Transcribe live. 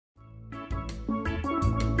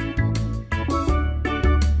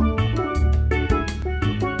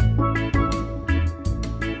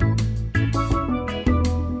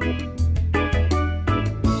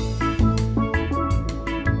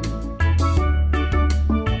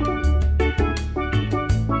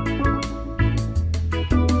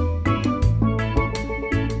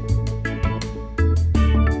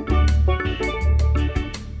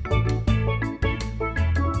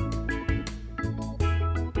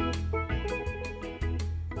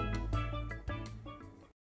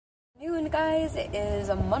guys, it is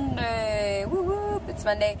a Monday. Woo whoop, it's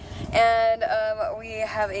Monday, and we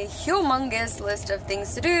have a humongous list of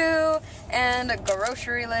things to do and a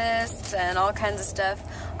grocery list and all kinds of stuff.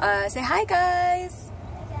 Say hi, guys.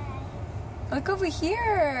 Hi. Look over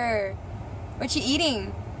here. What you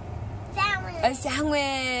eating? Sandwich. A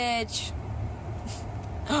sandwich.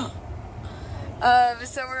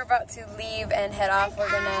 So we're about to leave and head off. We're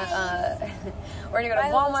gonna go to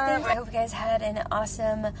Walmart. I hope you guys had an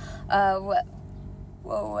awesome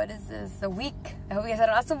what is this? A week. I hope you guys had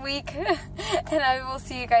an awesome week. And I will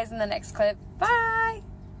see you guys in the next clip. Bye.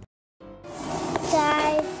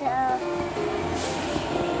 Guys,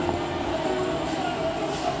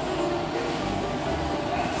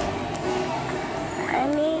 I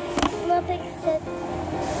need nothing except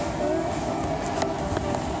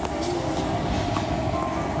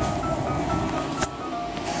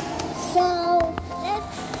so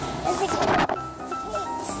let's get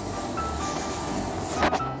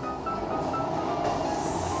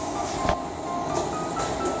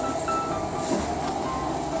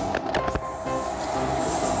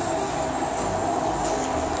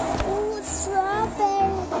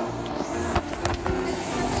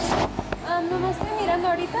No me estoy mirando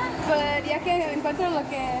ahorita, pero ya que encuentro lo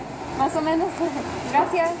que más o menos.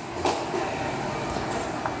 Gracias.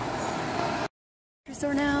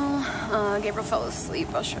 So now, Gabriel fell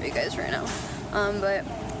asleep. I'll show you guys right now. But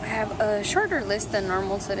I have a shorter list than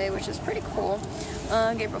normal today, which is pretty cool.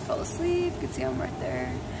 Gabriel fell asleep. You can see him right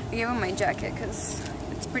there. I gave him my jacket because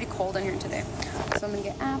it's pretty cold in here today. So I'm gonna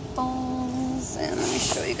get apples, and let me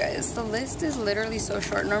show you guys. The list is literally so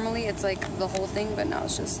short. Normally it's like the whole thing, but now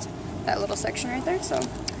it's just that little section right there, so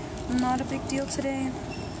not a big deal today.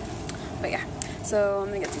 But yeah, so I'm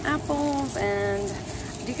gonna get some apples. And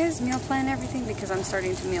do you guys meal plan everything? Because I'm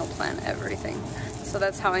starting to meal plan everything, so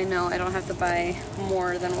that's how I know I don't have to buy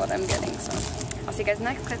more than what I'm getting. So I'll see you guys in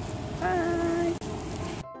the next clip. Bye.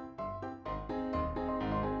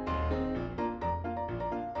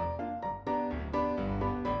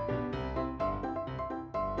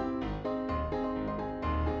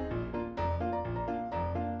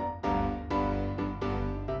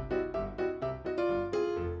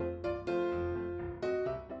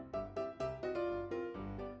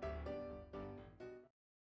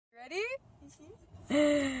 Ready?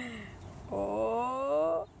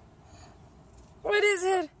 Oh, what is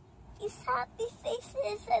it? these happy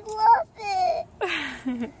faces. I love it.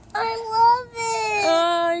 I love it.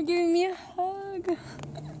 Oh, you're giving me a hug.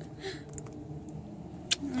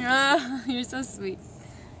 Ah, you're so sweet.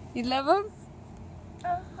 You love him?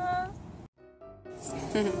 Uh-huh.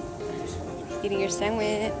 Eating your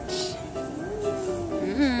sandwich.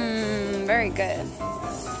 Very good.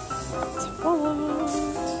 I'm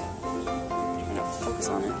gonna focus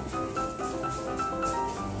on it.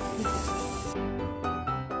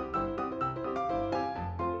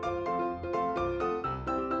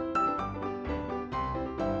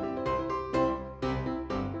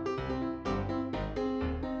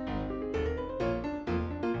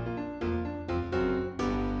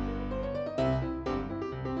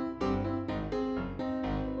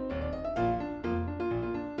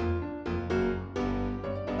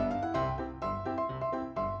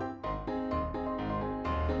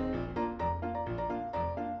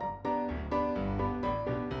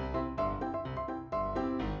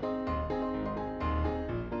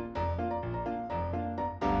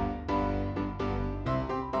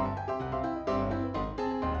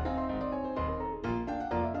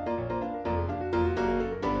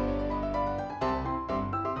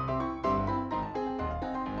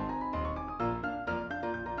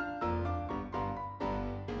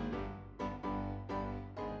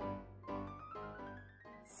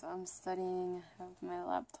 So I'm studying, I have my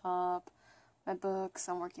laptop, my books,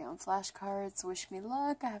 I'm working on flashcards. Wish me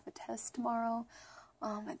luck. I have a test tomorrow.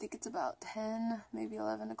 I think it's about 10, maybe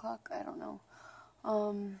 11 o'clock, I don't know.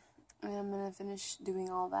 And I'm gonna finish doing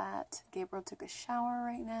all that. Gabriel took a shower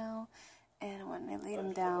right now, and when I laid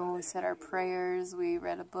him down, we said our prayers, we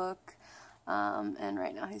read a book, and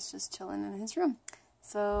right now he's just chilling in his room.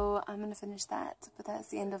 So I'm gonna finish that, but that's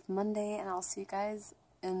the end of Monday, and I'll see you guys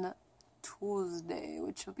in Tuesday,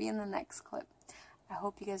 which will be in the next clip. I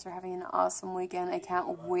hope you guys are having an awesome weekend. I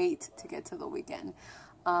can't wait to get to the weekend.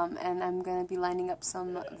 And I'm going to be lining up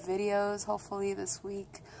some videos hopefully this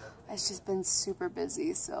week. It's just been super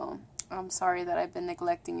busy, so I'm sorry that I've been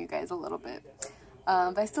neglecting you guys a little bit.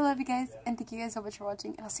 But I still love you guys, and thank you guys so much for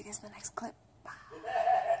watching, and I'll see you guys in the next clip. Bye.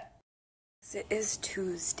 It is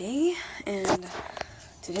Tuesday, and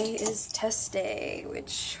today is test day,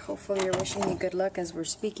 which hopefully you're wishing me good luck as we're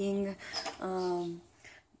speaking.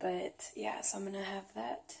 But yeah, so I'm gonna have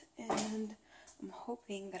that and I'm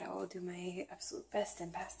hoping that I will do my absolute best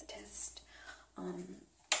and pass the test.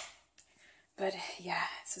 But yeah,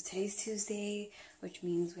 so today's Tuesday, which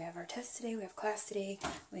means we have our test today, we have class today,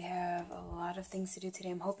 we have a lot of things to do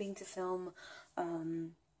today. I'm hoping to film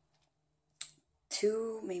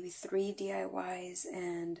 2, maybe 3 DIYs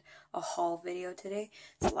and a haul video today.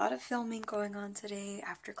 It's a lot of filming going on today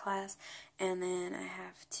after class, and then I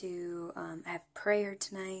have to I have prayer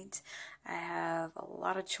tonight. I have a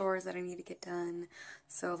lot of chores that I need to get done,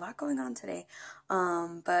 so a lot going on today.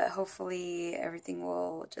 But hopefully everything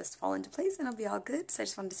will just fall into place and it'll be all good. So I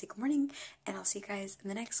just wanted to say good morning, and I'll see you guys in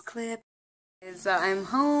the next clip. I'm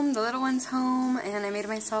home, the little one's home, and I made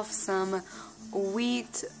myself some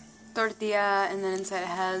wheat tortilla, and then inside it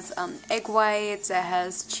has egg whites, it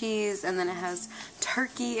has cheese, and then it has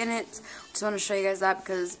turkey in it. Just want to show you guys that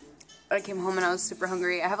because I came home and I was super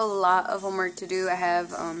hungry. I have a lot of homework to do. I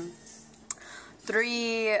have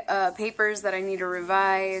 3 papers that I need to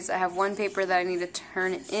revise. I have 1 paper that I need to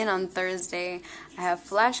turn in on Thursday. I have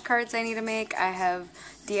flashcards I need to make. I have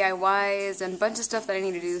DIYs and a bunch of stuff that I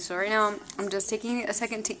need to do. So right now I'm just taking a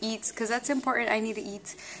second to eat because that's important. I need to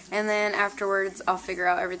eat, and then afterwards I'll figure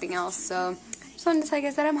out everything else. So just wanted to tell you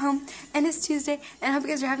guys that I'm home and it's Tuesday, and I hope you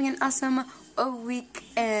guys are having an awesome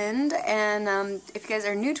weekend. And if you guys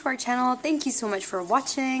are new to our channel, thank you so much for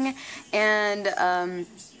watching, and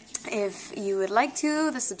if you would like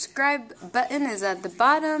to, the subscribe button is at the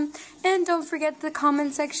bottom, and don't forget the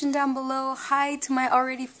comment section down below. Hi to my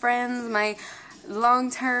already friends, my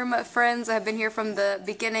long-term friends that have been here from the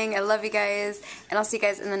beginning. I love you guys, and I'll see you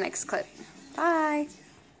guys in the next clip. Bye!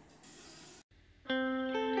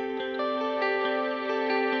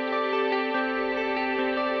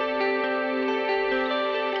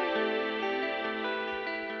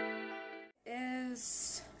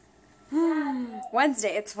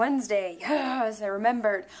 Wednesday. It's Wednesday. Yes, I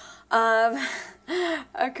remembered. I'm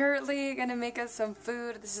currently gonna make us some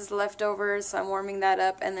food. This is leftovers, so I'm warming that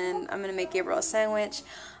up, and then I'm gonna make Gabriel a sandwich.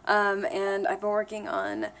 And I've been working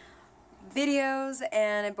on videos,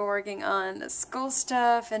 and I've been working on school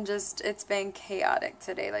stuff, and just, it's been chaotic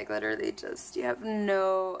today. Like, literally just, you have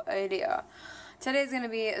no idea. Today's gonna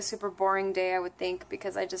be a super boring day, I would think,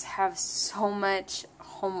 because I just have so much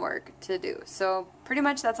homework to do. So pretty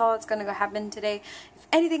much that's all that's gonna go happen today. If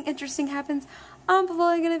anything interesting happens, I'm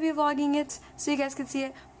probably gonna be vlogging it so you guys can see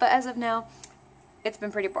it. But as of now, it's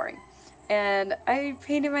been pretty boring. And I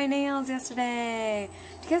painted my nails yesterday.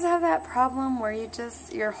 Do you guys have that problem where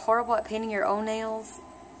you're horrible at painting your own nails?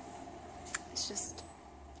 It's just,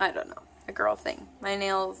 I don't know, a girl thing. My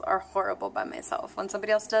nails are horrible by myself. When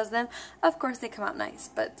somebody else does them, of course they come out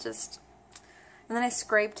nice, but just... And then I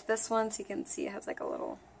scraped this one so you can see it has like a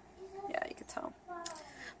little, yeah, you can tell.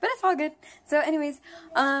 But it's all good. So anyways,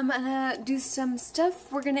 I'm gonna do some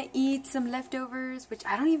stuff. We're gonna eat some leftovers, which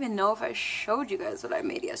I don't even know if I showed you guys what I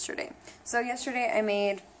made yesterday. So yesterday I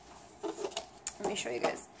made, let me show you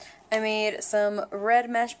guys. I made some red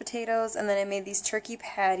mashed potatoes, and then I made these turkey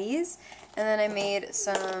patties, and then I made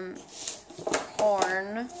some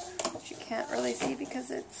corn, which you can't really see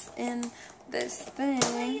because it's in this thing.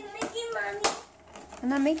 What are you making, Mommy? I'm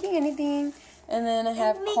not making anything. And then I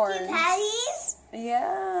have corn. Patties?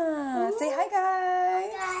 Yeah. Ooh. Say hi,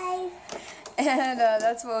 guys. Hi, guys. And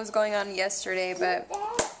that's what was going on yesterday, but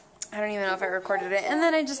I don't even know if I recorded it. And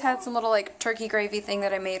then I just had some little like turkey gravy thing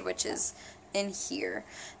that I made, which is in here.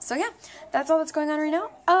 So yeah, that's all that's going on right now.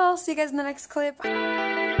 I'll see you guys in the next clip.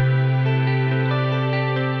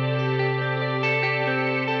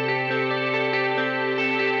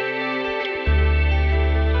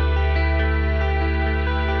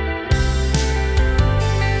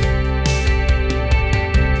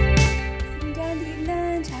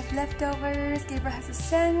 Leftovers. Gabriel has a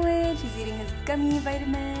sandwich. He's eating his gummy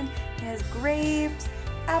vitamin. He has grapes,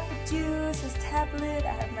 apple juice, his tablet. I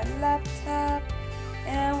have my laptop,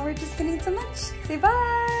 and we're just gonna eat some lunch. Say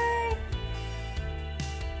bye.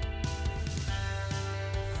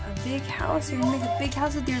 A big house. You're gonna make a big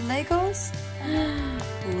house with your Legos.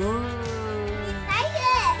 Ooh.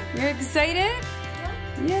 Excited. You're excited?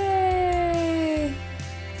 Yay!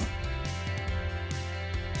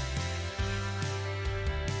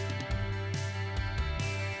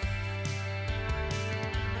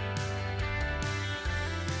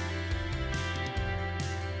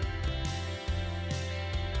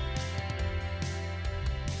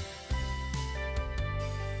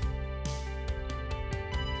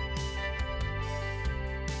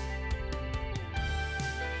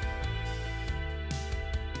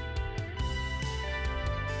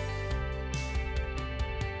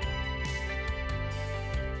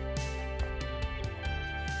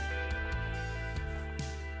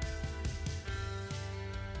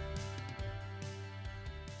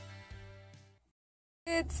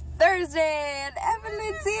 It's Thursday and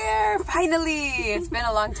Evelyn's here! Finally! It's been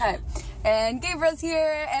a long time. And Gabriel's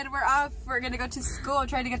here and we're off. We're gonna go to school. I'm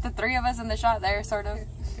trying to get the three of us in the shot there, sort of.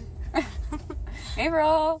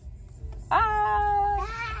 Gabriel! Ah!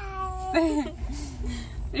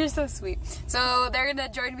 You're so sweet. So they're gonna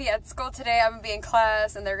join me at school today. I'm gonna be in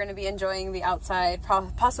class and they're gonna be enjoying the outside,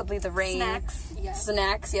 possibly the rain. Snacks. Yes.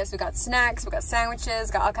 Snacks, yes, we got snacks, we got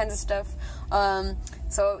sandwiches, got all kinds of stuff.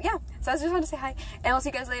 So yeah, so I just wanted to say hi and we'll see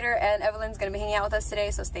you guys later. And Evelyn's gonna be hanging out with us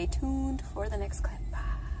today, so stay tuned for the next clip. Bye.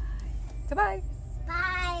 Goodbye.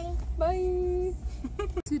 Bye. Bye.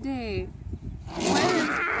 Today,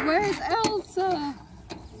 where's Elsa?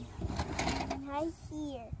 Right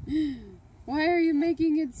here. Why are you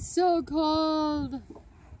making it so cold?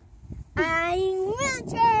 I'm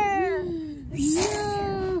winter.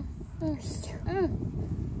 No.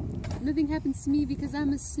 Nothing happens to me because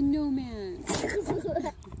I'm a snowman.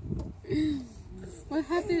 What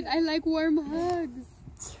happened? I like warm hugs.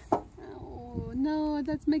 Oh no,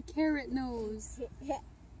 that's my carrot nose.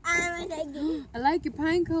 I like your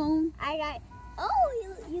pine cone.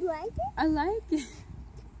 Oh, you like it? I like it.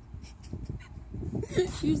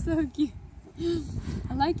 You're so cute.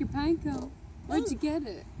 I like your pine cone. Where'd you get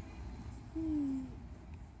it? In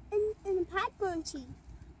the popcorn tree.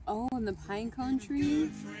 Oh, in the pine cone tree?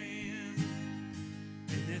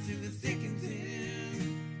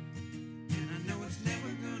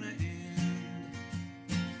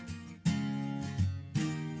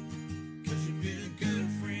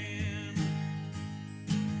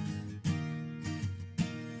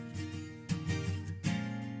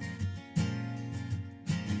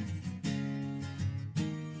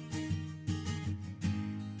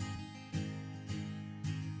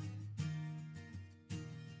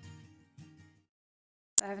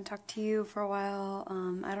 I haven't talked to you for a while.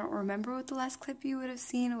 I don't remember what the last clip you would have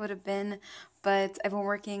seen would have been, but I've been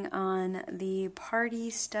working on the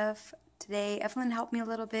party stuff today. Evelyn helped me a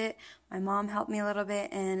little bit, my mom helped me a little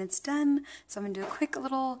bit, and it's done. So I'm going to do a quick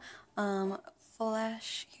little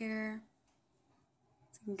flash here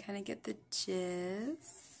so you can kind of get the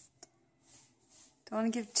gist. Don't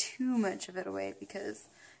want to give too much of it away because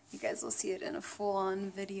you guys will see it in a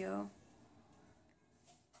full-on video.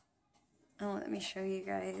 And let me show you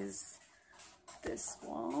guys this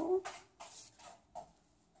wall.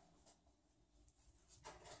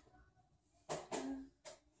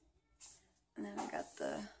 And then I got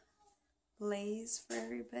the blaze for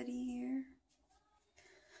everybody here.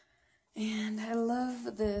 And I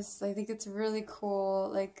love this. I think it's really cool,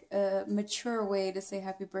 like a mature way to say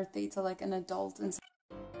happy birthday to like an adult. And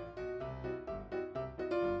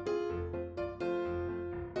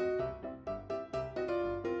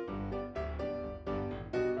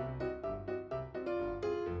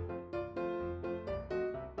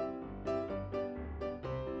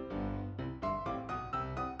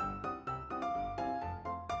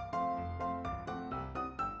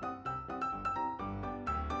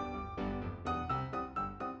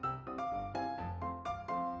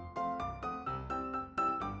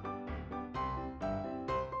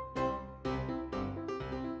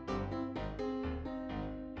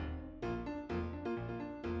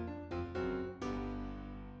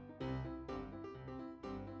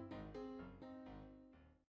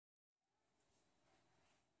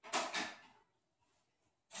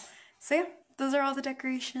so yeah, those are all the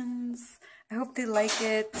decorations. I hope they like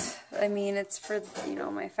it. I mean, it's for, you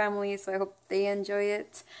know, my family, so I hope they enjoy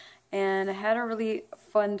it. And I had a really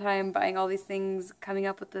fun time buying all these things, coming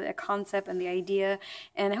up with the concept and the idea,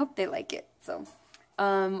 and I hope they like it. So,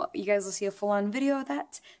 you guys will see a full-on video of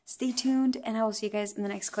that. Stay tuned, and I will see you guys in the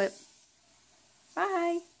next clip.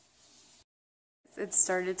 Bye! It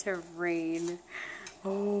started to rain.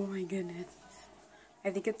 Oh my goodness. I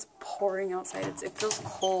think it's pouring outside. It feels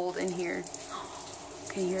cold in here.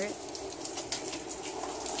 Can you hear it?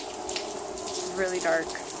 It's really dark.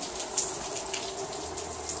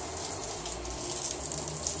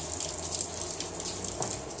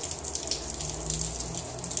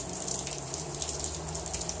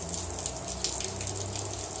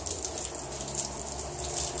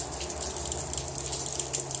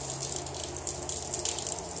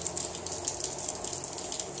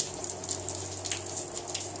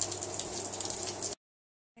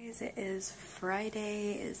 It is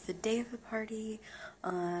Friday, is the day of the party.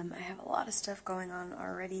 I have a lot of stuff going on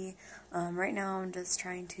already. Right now I'm just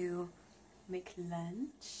trying to make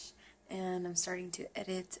lunch and I'm starting to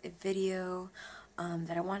edit a video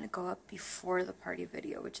that I want to go up before the party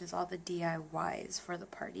video, which is all the DIYs for the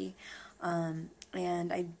party. And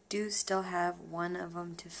I do still have one of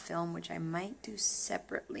them to film, which I might do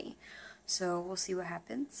separately. So we'll see what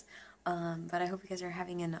happens. But I hope you guys are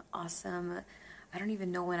having an awesome, I don't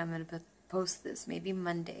even know when I'm going to post this, maybe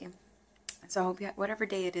Monday. So I hope whatever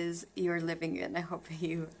day it is you're living in, I hope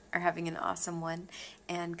you are having an awesome one.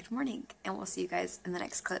 And good morning, and we'll see you guys in the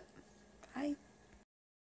next clip. Bye.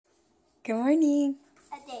 Good morning.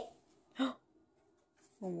 A day.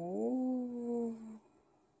 Oh.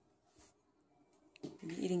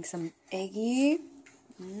 Eating some eggy.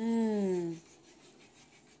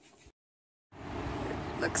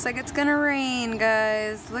 Looks like it's gonna rain,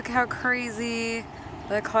 guys. Look how crazy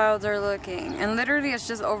the clouds are looking. And literally it's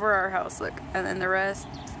just over our house, look. And then the rest.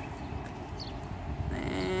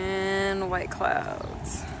 And white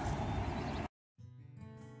clouds.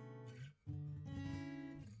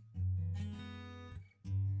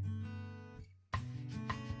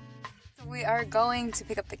 So we are going to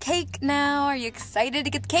pick up the cake now. Are you excited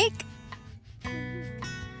to get the cake?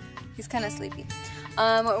 He's kind of sleepy.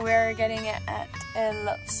 We're getting it at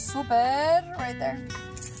El Super, right there.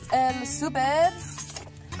 El Super.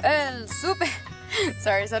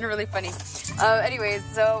 Sorry, it sounded really funny. Anyways,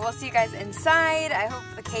 so we'll see you guys inside. I hope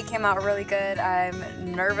the cake came out really good.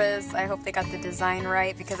 I'm nervous. I hope they got the design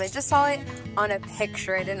right because I just saw it on a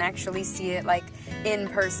picture. I didn't actually see it like in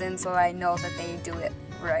person, so I know that they do it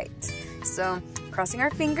right. So, crossing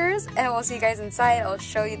our fingers, and we'll see you guys inside. I'll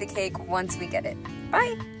show you the cake once we get it.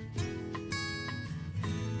 Bye!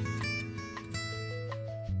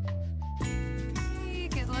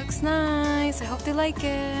 It looks nice. I hope they like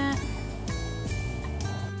it.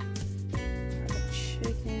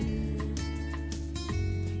 Chicken.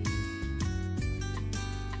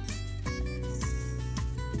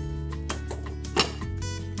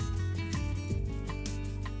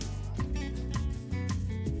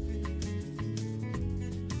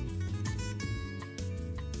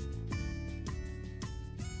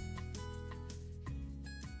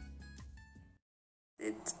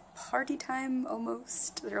 It's party time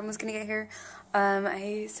almost. They're almost gonna get here.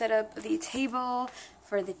 I set up the table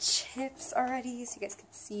for the chips already, so you guys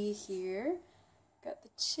can see here. Got the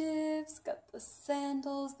chips, got the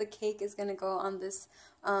sandals. The cake is gonna go on this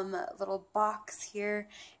little box here,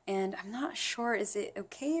 and I'm not sure, is it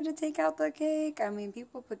okay to take out the cake? I mean,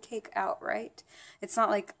 people put cake out, right? It's not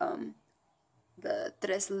like the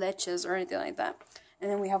tres leches or anything like that. And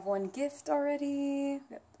then we have one gift already.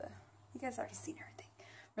 We got the, you guys already seen everything.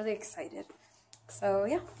 Really excited. So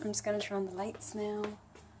yeah, I'm just gonna turn on the lights now.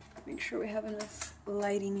 Make sure we have enough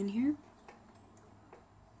lighting in here.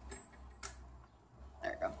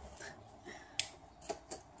 There we go.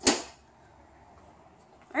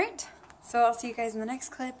 Alright, so I'll see you guys in the next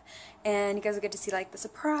clip, and you guys will get to see like the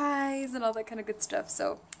surprise and all that kind of good stuff,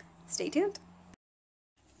 so stay tuned.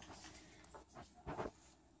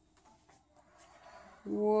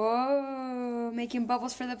 Whoa, making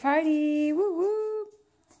bubbles for the party. Woo woo.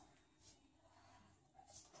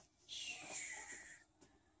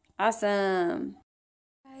 Awesome.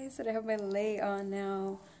 Guys, I have my lei on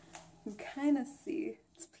now. You can kind of see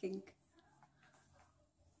it's pink.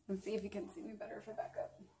 Let's see if you can see me better if I back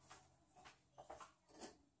up.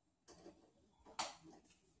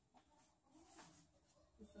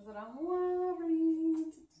 This is what I'm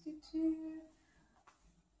wearing.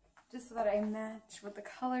 Just so that I match with the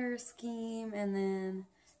color scheme, and then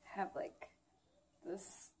have like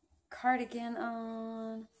this cardigan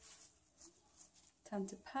on. Time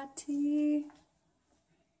to party.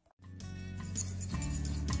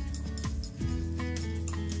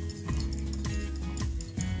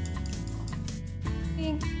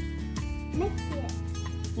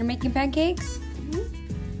 You're making pancakes? Mm-hmm.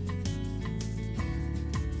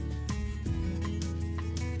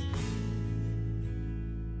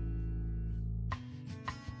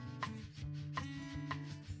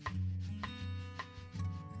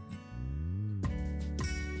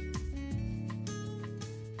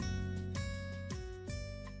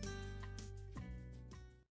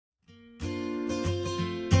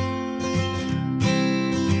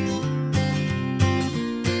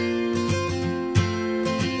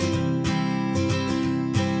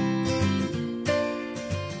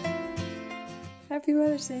 Happy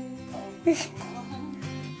Mother's Day.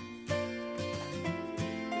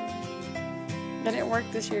 That didn't work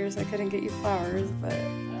this year, so I couldn't get you flowers, but...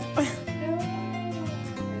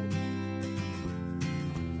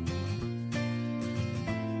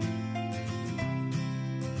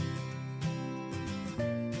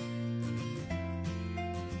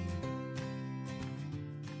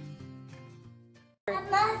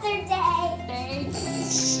 Mother's Day. Thank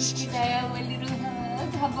you. Can I have a little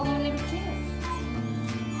hug? How about a little kiss?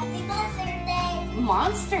 Happy Mother's Day.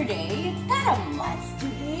 Monster Day? It's not a monster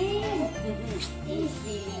day.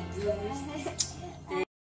 Silly goose.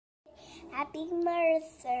 Happy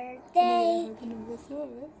Mother's Day. Un beso,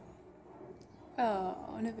 bebé. Oh,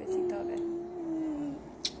 un besito, bebé.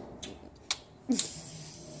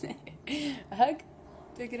 A hug?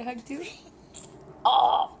 Do I get a hug too?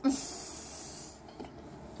 Oh!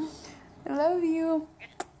 I love you.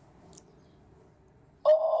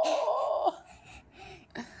 Oh!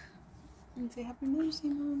 And say Happy Mother's Day,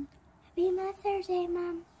 Mom. Happy Mother's Day,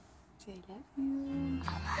 Mom. Say I love you.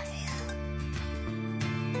 I love you.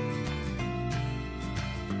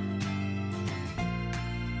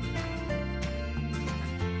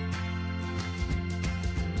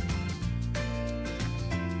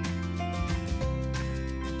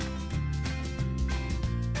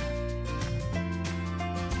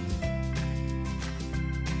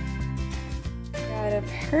 Got a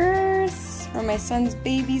purse for my son's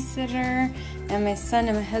babysitter, and my son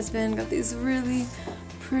and my husband got these really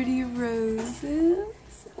pretty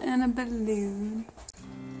roses and a balloon.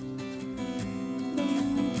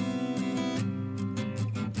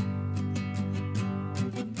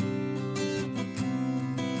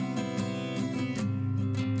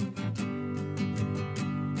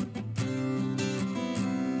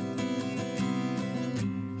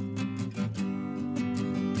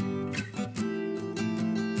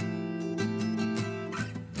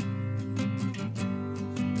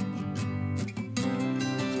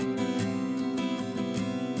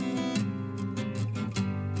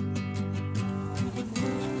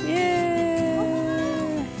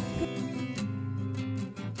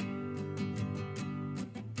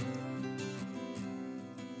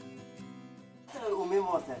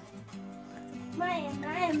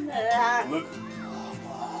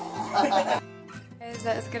 Guys,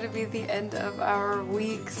 that is going to be the end of our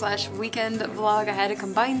week/weekend vlog. I had to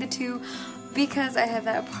combine the two because I had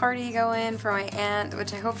that party going for my aunt,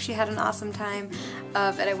 which I hope she had an awesome time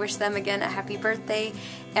of, and I wish them again a happy birthday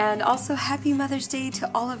and also happy Mother's Day to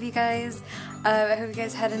all of you guys. I hope you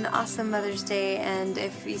guys had an awesome Mother's Day, and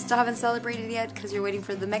if you still haven't celebrated yet because you're waiting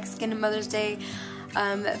for the Mexican Mother's Day,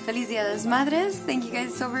 Feliz Dia de las Madres. Thank you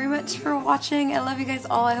guys so very much for watching. I love you guys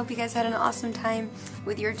all. I hope you guys had an awesome time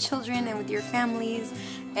with your children and with your families,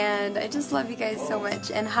 and I just love you guys so much.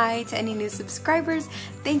 And hi to any new subscribers.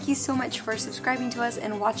 Thank you so much for subscribing to us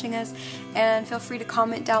and watching us, and feel free to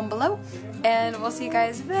comment down below, and we'll see you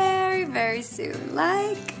guys very, very soon.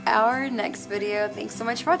 Like our next video. Thanks so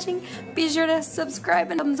much for watching. Be sure to subscribe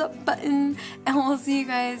and thumbs up button, and we'll see you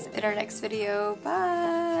guys in our next video.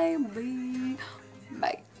 Bye. Bye.